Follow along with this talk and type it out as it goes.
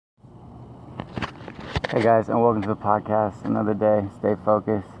Hey guys, and welcome to the podcast. Another day, stay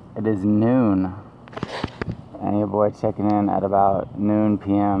focused. It is noon, and your boy checking in at about noon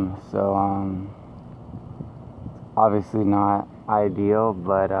p.m. So, obviously not ideal,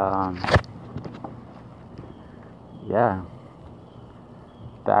 but yeah,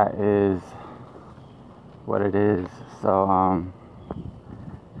 that is what it is. So,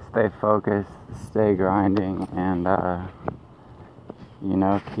 stay focused, stay grinding, and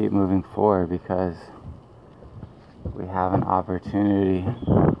keep moving forward because we have an opportunity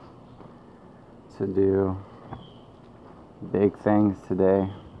to do big things today.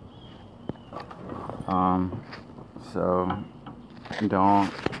 So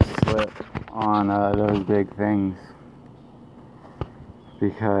don't slip on those big things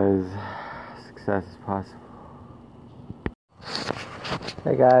because success is possible.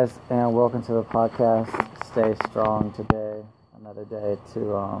 Hey guys, and welcome to the podcast. Stay strong today. Another day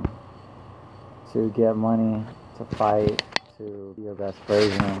to get money, to fight, to be your best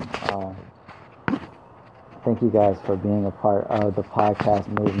version. Thank you guys for being a part of the podcast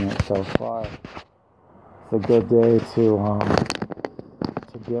movement so far. It's a good day to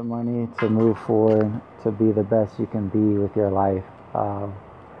get money, to move forward, to be the best you can be with your life.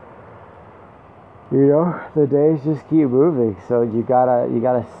 The days just keep moving, so you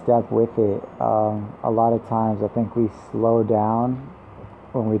gotta step with it. A lot of times I think we slow down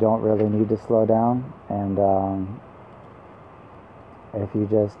when we don't really need to slow down, and if you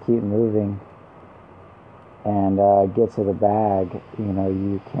just keep moving and get to the bag,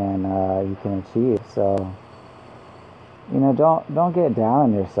 you can achieve. So don't get down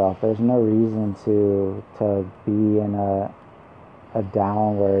on yourself. There's no reason to be in a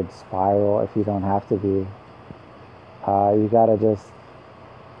downward spiral if you don't have to be. You gotta just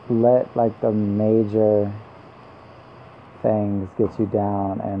let the major things get you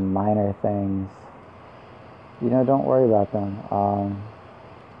down, and minor things, don't worry about them.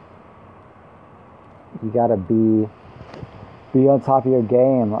 You gotta be on top of your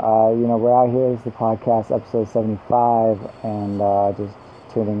game. We're out here. This is the podcast, episode 75, and just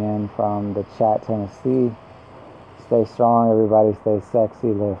tuning in from the chat, Tennessee. Stay strong, everybody. Stay sexy.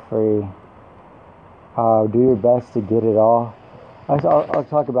 Live free. Do your best to get it all. I'll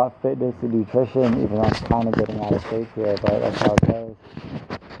talk about fitness and nutrition, even though I'm kind of getting out of shape here, but that's how it goes.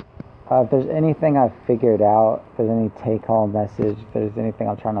 If there's anything I've figured out, if there's any take-home message, if there's anything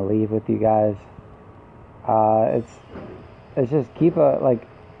I'm trying to leave with you guys, it's just you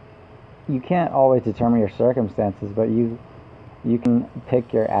can't always determine your circumstances, but you can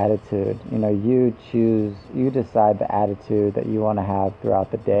pick your attitude. You decide the attitude that you want to have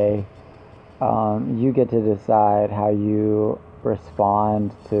throughout the day. You get to decide how you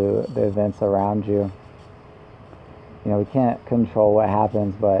respond to the events around you. We can't control what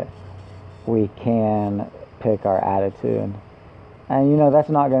happens, but we can pick our attitude. And that's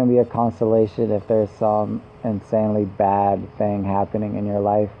not going to be a consolation if there's some insanely bad thing happening in your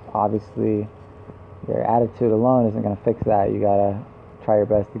life. Obviously, your attitude alone isn't going to fix that. You got to try your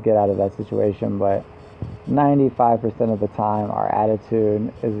best to get out of that situation, but 95% of the time our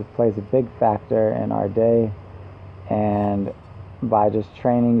attitude plays a big factor in our day. And by just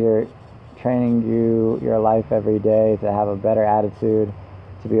training your life every day to have a better attitude,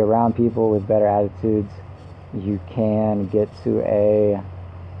 to be around people with better attitudes, you can get to a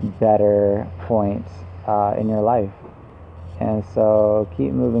better point in your life. And so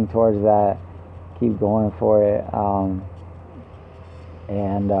keep moving towards that, keep going for it,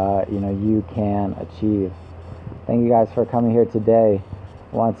 you can achieve. Thank you guys for coming here today.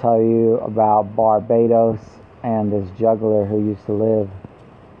 I want to tell you about Barbados and this juggler who used to live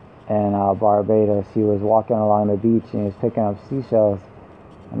in Barbados. He was walking along the beach and he was picking up seashells,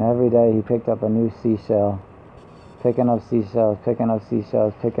 and every day he picked up a new seashell, picking up seashells, trying to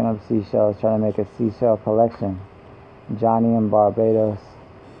make a seashell collection. Johnny in Barbados,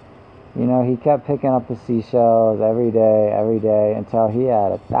 he kept picking up the seashells every day until he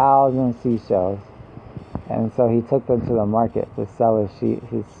had 1,000 seashells. And so he took them to the market to sell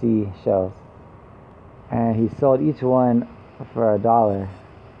his seashells. And he sold each one for $1.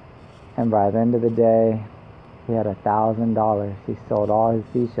 And by the end of the day, he had $1,000. He sold all his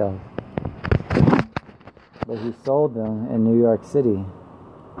seashells. But he sold them in New York City,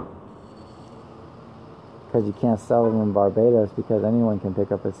 because you can't sell them in Barbados because anyone can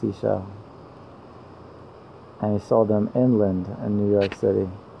pick up a seashell. And he sold them inland in New York City,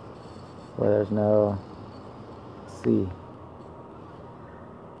 where there's no sea.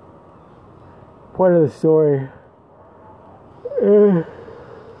 Point of the story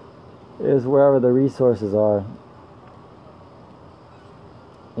is wherever the resources are,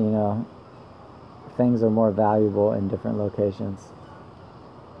 things are more valuable in different locations.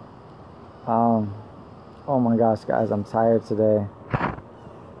 Oh my gosh, guys, I'm tired today.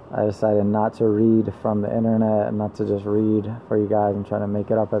 I decided not to read from the internet, not to just read for you guys. I'm trying to make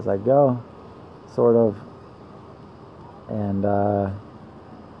it up as I go, sort of. And I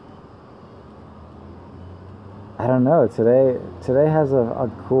don't know. Today has a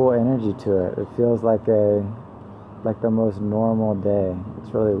cool energy to it. It feels like the most normal day.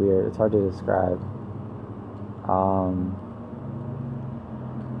 It's really weird. It's hard to describe.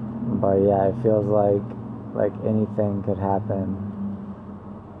 But yeah, it feels like anything could happen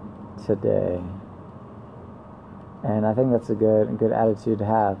today, and I think that's a good attitude to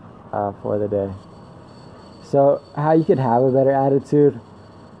have for the day. So how you could have a better attitude?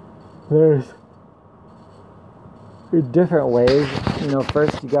 There's different ways.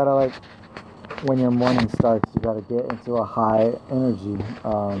 First you gotta, when your morning starts, you gotta get into a high energy.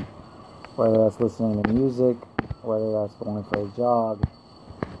 Whether that's listening to music, whether that's going for a jog,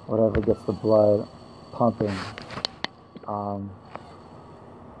 whatever gets the blood pumping.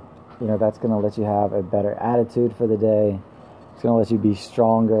 That's going to let you have a better attitude for the day. It's going to let you be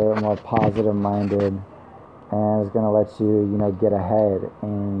stronger, more positive minded, and it's going to let you, get ahead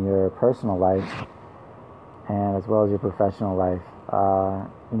in your personal life and as well as your professional life.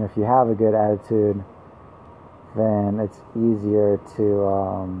 If you have a good attitude, then it's easier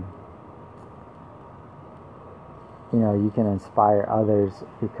to, you can inspire others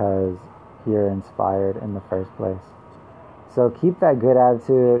because you're inspired in the first place. So keep that good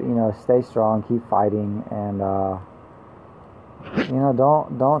attitude, stay strong, keep fighting, and,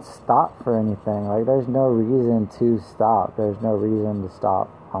 don't stop for anything. There's no reason to stop. There's no reason to stop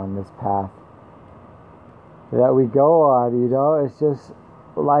on this path that we go on, It's just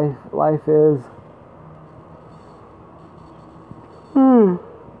life is...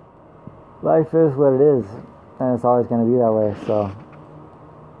 Life is what it is, and it's always going to be that way, so...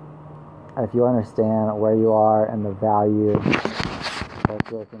 If you understand where you are and the value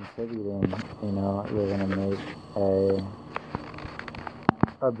that you're contributing, you're going to make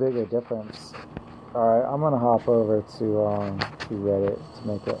a bigger difference. Alright, I'm going to hop over to Reddit to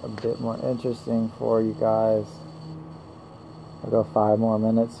make it a bit more interesting for you guys. I'll go 5 more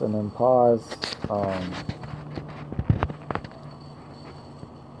minutes and then pause.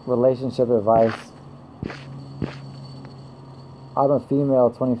 Relationship advice. I'm a female,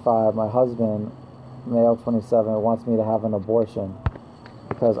 25. My husband, male, 27, wants me to have an abortion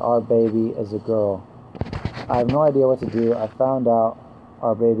because our baby is a girl. I have no idea what to do. I found out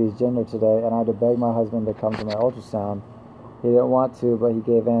our baby's gender today, and I had to beg my husband to come to my ultrasound. He didn't want to, but he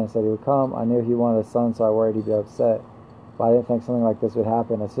gave in and said he would come. I knew he wanted a son, so I worried he'd be upset, but I didn't think something like this would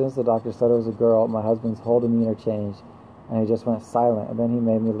happen. As soon as the doctor said it was a girl, my husband's whole demeanor changed, and he just went silent, and then he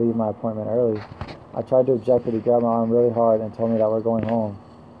made me leave my appointment early. I tried to object, but he grabbed my arm really hard and told me that we're going home.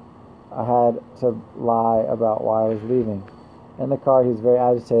 I had to lie about why I was leaving. In the car, he was very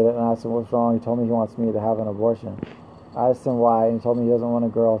agitated, and I asked him what's wrong. He told me he wants me to have an abortion. I asked him why, and he told me he doesn't want a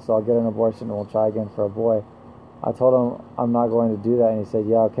girl, so I'll get an abortion and we'll try again for a boy. I told him I'm not going to do that, and he said,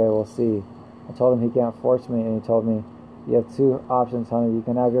 yeah, okay, we'll see. I told him he can't force me, and he told me, you have 2 options, honey. You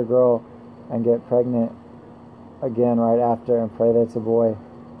can have your girl and get pregnant again right after and pray that it's a boy,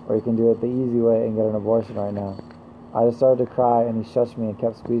 or you can do it the easy way and get an abortion right now. I just started to cry, and he shushed me and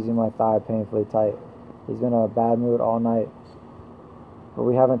kept squeezing my thigh painfully tight. He's been in a bad mood all night, but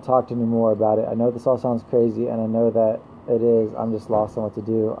we haven't talked anymore about it. I know this all sounds crazy, and I know that it is. I'm just lost on what to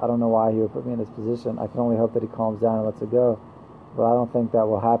do. I don't know why he would put me in this position. I can only hope that he calms down and lets it go, but I don't think that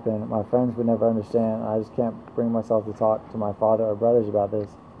will happen. My friends would never understand, and I just can't bring myself to talk to my father or brothers about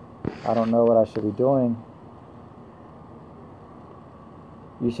this. I don't know what I should be doing.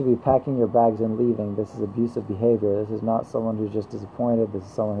 You should be packing your bags and leaving. This is abusive behavior. This is not someone who's just disappointed. This is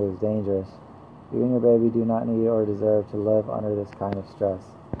someone who is dangerous. You and your baby do not need or deserve to live under this kind of stress.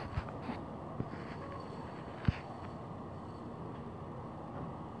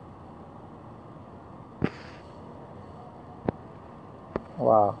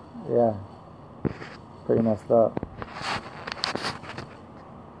 Wow. Yeah. Pretty messed up.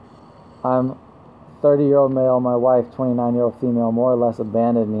 I'm 30-year-old male. My wife, 29-year-old female, more or less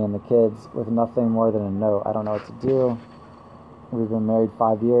abandoned me and the kids with nothing more than a note. I don't know what to do. We've been married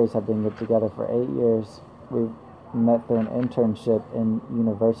 5 years, have been together for 8 years. We've met through an internship in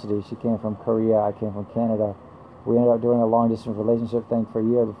university. She came from Korea, I came from Canada. We ended up doing a long-distance relationship thing for a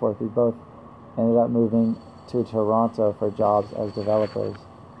year before we both ended up moving to Toronto for jobs as developers.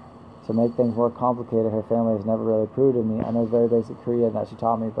 To make things more complicated, her family has never really approved of me. I know very basic Korean that she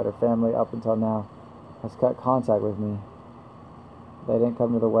taught me, but her family up until now has cut contact with me. They didn't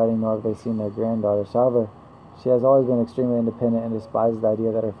come to the wedding, nor have they seen their granddaughters. However, she has always been extremely independent and despises the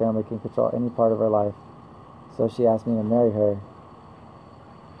idea that her family can control any part of her life. So she asked me to marry her,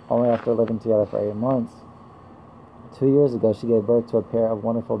 only after living together for 8 months. 2 years ago, she gave birth to a pair of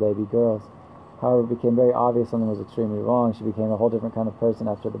wonderful baby girls. However, it became very obvious something was extremely wrong. She became a whole different kind of person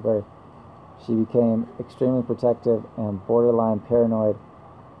after the birth. She became extremely protective and borderline paranoid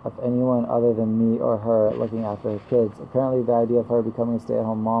of anyone other than me or her looking after her kids. Apparently, the idea of her becoming a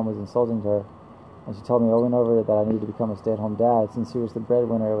stay-at-home mom was insulting to her, and she told me over and over that I needed to become a stay-at-home dad. Since she was the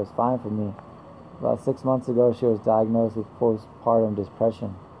breadwinner, it was fine for me. About 6 months ago, she was diagnosed with postpartum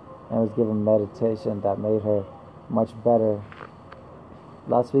depression and was given medication that made her much better.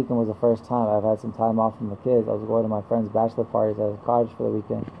 Last weekend was the first time I've had some time off from the kids. I was going to my friend's bachelor parties at his cottage for the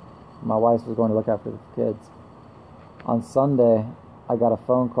weekend. My wife was going to look after the kids. On Sunday, I got a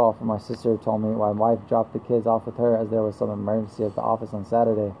phone call from my sister who told me my wife dropped the kids off with her as there was some emergency at the office on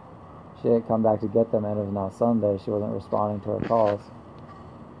Saturday. She didn't come back to get them, and it was now Sunday. She wasn't responding to her calls.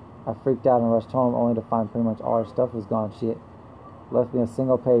 I freaked out and rushed home only to find pretty much all her stuff was gone. She left me a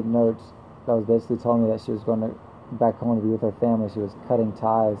single-page note that was basically telling me that she was going back home to be with her family. She was cutting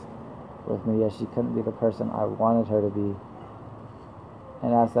ties with me as she couldn't be the person I wanted her to be,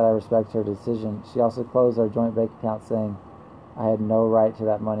 and asked that I respect her decision. She also closed our joint bank account, saying I had no right to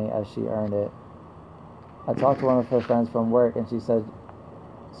that money as she earned it. I talked to one of her friends from work, and she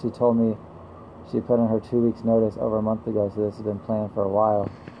told me she put in her 2 weeks notice over a month ago, so this has been planned for a while.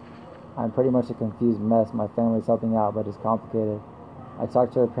 I'm pretty much a confused mess. My family's helping out, but it's complicated. I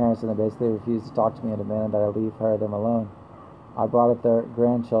talked to her parents, and they basically refused to talk to me and demanded that I leave them alone. I brought up their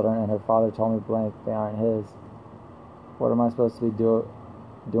grandchildren, and her father told me blank they aren't his. What am I supposed to be doing?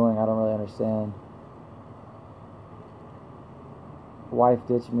 I don't really understand. Wife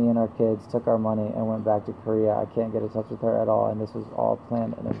ditched me and our kids, took our money, and went back to Korea. I can't get in touch with her at all, and this was all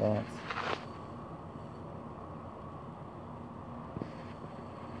planned in advance.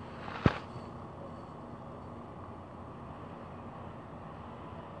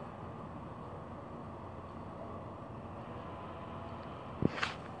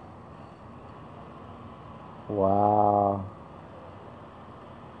 Wow.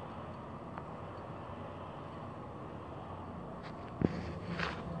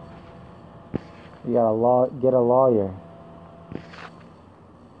 You gotta get a lawyer.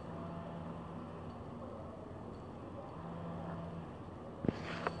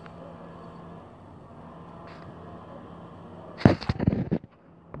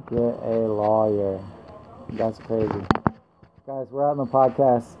 Get a lawyer. That's crazy. Guys, we're out on the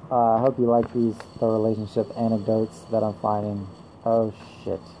podcast. I hope you like the relationship anecdotes that I'm finding. Oh,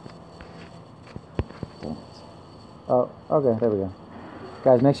 shit. Damn it. Oh, okay, there we go.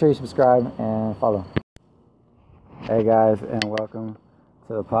 Guys, make sure you subscribe and follow. Hey, guys, and welcome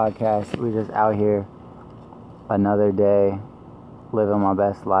to the podcast. We're just out here another day, living my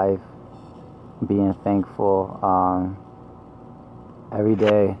best life, being thankful. Every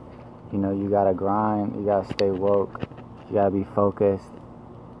day, you gotta grind, you gotta stay woke. You gotta be focused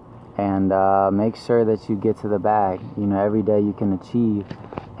and make sure that you get to the bag. Every day you can achieve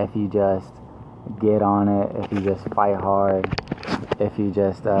if you just get on it, if you just fight hard, if you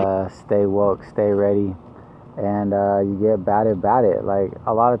just stay woke, stay ready, and you get bad at it. Like,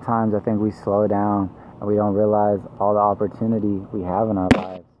 a lot of times I think we slow down and we don't realize all the opportunity we have in our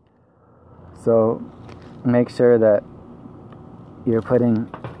lives. So make sure that you're putting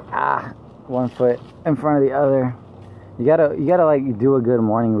one foot in front of the other. You gotta like do a good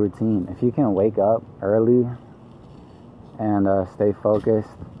morning routine. If you can wake up early and stay focused,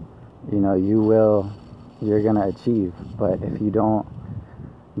 you're gonna achieve. But if you don't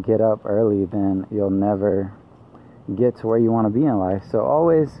get up early, then you'll never get to where you want to be in life. So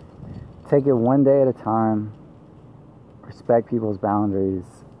always take it one day at a time, respect people's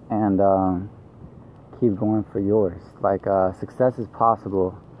boundaries, and keep going for yours. Like, success is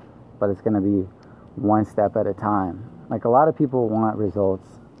possible, but it's gonna be one step at a time. Like, a lot of people want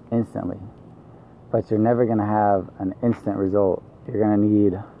results instantly, but you're never going to have an instant result. You're going to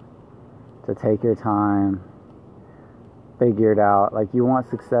need to take your time, figure it out. Like, you want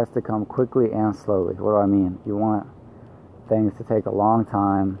success to come quickly and slowly. What do I mean? You want things to take a long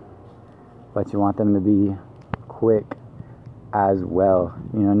time, but you want them to be quick as well.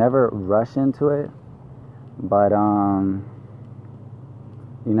 Never rush into it, but,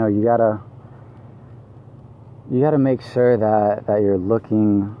 you gotta make sure that you're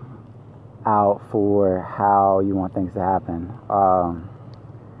looking out for how you want things to happen.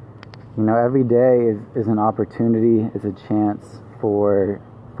 Every day is an opportunity, is a chance for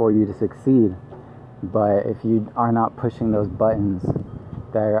you to succeed. But if you are not pushing those buttons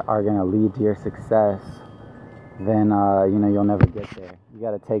that are going to lead to your success, then you'll never get there. You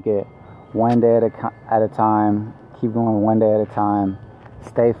got to take it one day at a time. Keep going one day at a time.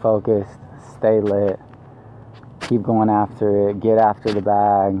 Stay focused. Stay lit. Keep going after it. Get after the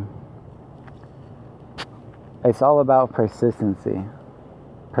bag. It's all about persistence.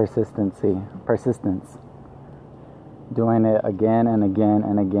 Doing it again and again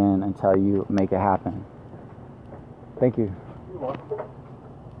and again until you make it happen. Thank you.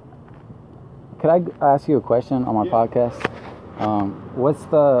 Could I ask you a question on my podcast? What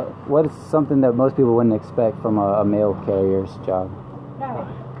is something that most people wouldn't expect from a mail carrier's job? How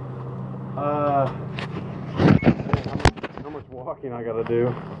much walking I gotta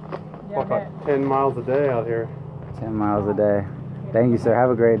do? Walk like 10 miles a day out here. 10 miles a day. Thank you, sir. Have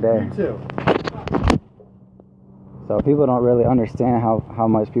a great day. You too. So people don't really understand how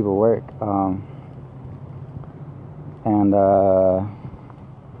much people work.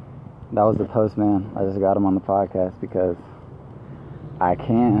 That was the postman. I just got him on the podcast because I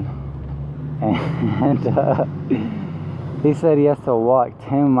can. And he said he has to walk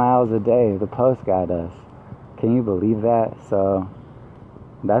 10 miles a day. The post guy does. Can you believe that? So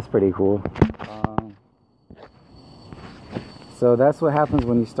that's pretty cool. So that's what happens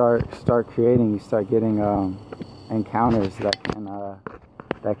when you start creating. You start getting encounters that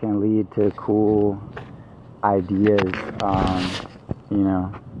can lead to cool ideas.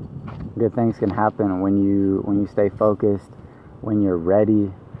 Good things can happen when you stay focused, when you're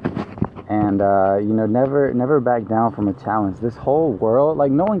ready, and never back down from a challenge. This whole world,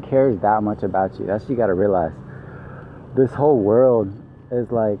 like, no one cares that much about you. That's what you got to realize. This whole world is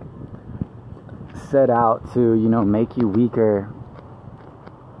like set out to make you weaker,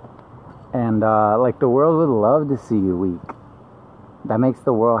 and the world would love to see you weak. That makes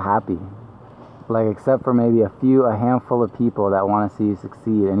the world happy. Like, except for maybe a handful of people that want to see you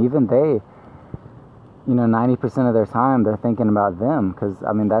succeed. And even they, 90% of their time, they're thinking about them. Because,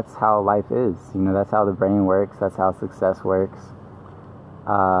 that's how life is. That's how the brain works. That's how success works.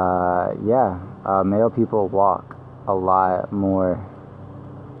 Male people walk a lot more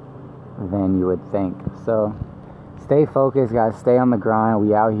than you would think. So, stay focused, guys. Stay on the grind.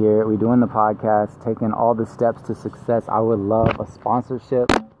 We out here. We doing the podcast. Taking all the steps to success. I would love a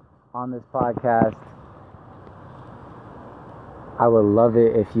sponsorship on this podcast. I would love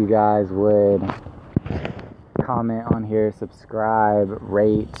it if you guys would comment on here, subscribe,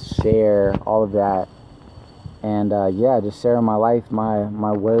 rate, share, all of that. And just share my life,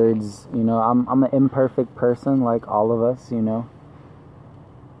 my words. I'm an imperfect person like all of us,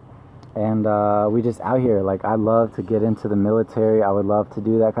 and we just out here. Like, I love to get into the military. I would love to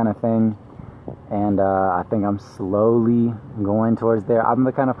do that kind of thing. And I think I'm slowly going towards there. I'm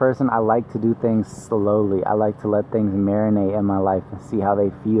the kind of person, I like to do things slowly. I like to let things marinate in my life and see how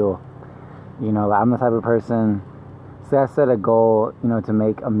they feel. I'm the type of person, say I set a goal, to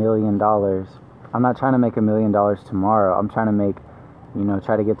make $1 million. I'm not trying to make $1 million tomorrow. I'm trying to make,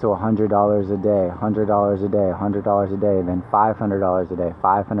 try to get to $100 a day, $100 a day, $100 a day, then $500 a day,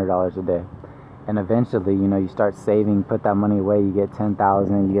 $500 a day. And eventually, you start saving, put that money away, you get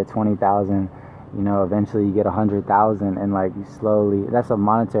 10,000, you get 20,000, eventually you get 100,000, and like, you slowly, that's a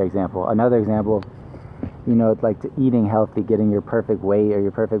monetary example. Another example, it's like to eating healthy, getting your perfect weight or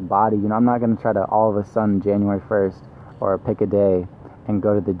your perfect body. I'm not going to try to all of a sudden January 1st or pick a day and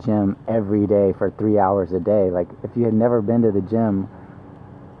go to the gym every day for 3 hours a day. Like, if you had never been to the gym,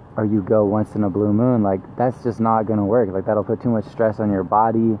 or you go once in a blue moon, like, that's just not going to work. Like, that'll put too much stress on your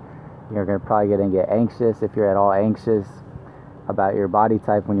body. You're probably going to get anxious if you're at all anxious about your body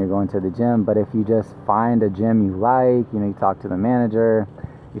type when you're going to the gym. But if you just find a gym you like, you talk to the manager,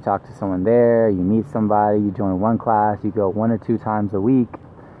 you talk to someone there, you meet somebody, you join one class, you go 1 or 2 times a week,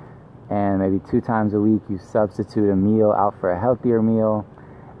 and maybe 2 times a week you substitute a meal out for a healthier meal.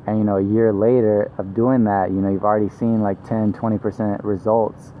 And, a year later of doing that, you've already seen like 10-20%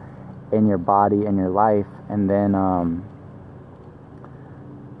 results in your body and your life. And then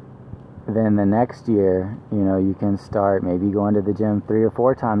the next year, you can start maybe going to the gym 3 or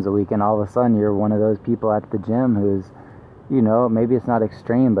 4 times a week, and all of a sudden you're one of those people at the gym who's, maybe it's not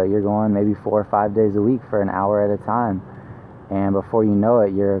extreme, but you're going maybe 4 or 5 days a week for an hour at a time. And before you know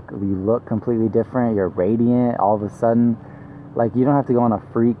it, you look completely different, you're radiant all of a sudden. Like, you don't have to go on a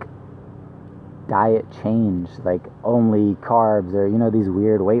freak diet change, like only carbs or, these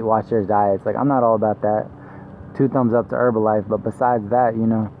weird Weight Watchers diets. Like, I'm not all about that. 2 thumbs up to Herbalife, but besides that,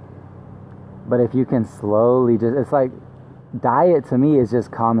 but if you can slowly it's like, diet to me is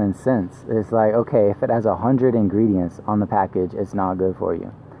just common sense. It's like, okay, if it has 100 ingredients on the package, it's not good for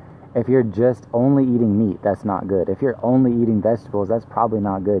you. If you're just only eating meat, that's not good. If you're only eating vegetables, that's probably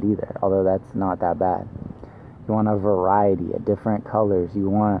not good either, although that's not that bad. You want a variety of different colors. You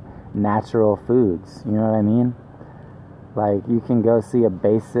want natural foods. You know what I mean? Like, you can go see a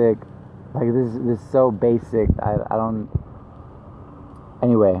basic, like, this is so basic. I don't,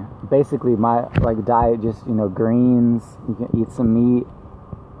 anyway, basically my, like, diet, just, you know, greens. You can eat some meat.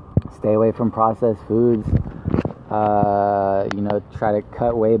 Stay away from processed foods. You know, try to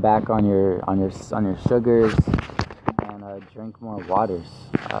cut way back on your sugars, and drink more waters.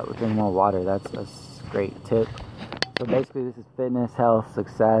 Drink more water. That's a great tip. So basically, this is fitness, health,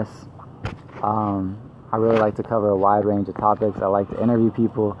 success. I really like to cover a wide range of topics. I like to interview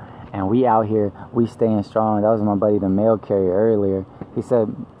people, and we out here, we staying strong. That was my buddy, the mail carrier, earlier. He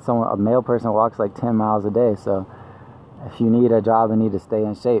said a male person walks like 10 miles a day. So if you need a job and need to stay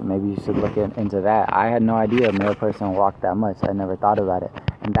in shape, maybe you should look into that. I had no idea a male person walked that much. I never thought about it.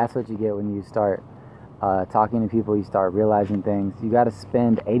 And that's what you get when you start talking to people. You start realizing things. You got to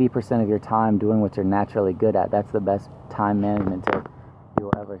spend 80% of your time doing what you're naturally good at. That's the best time management tip you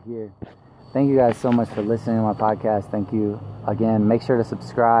will ever hear. Thank you guys so much for listening to my podcast. Thank you again. Make sure to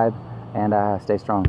subscribe and stay strong.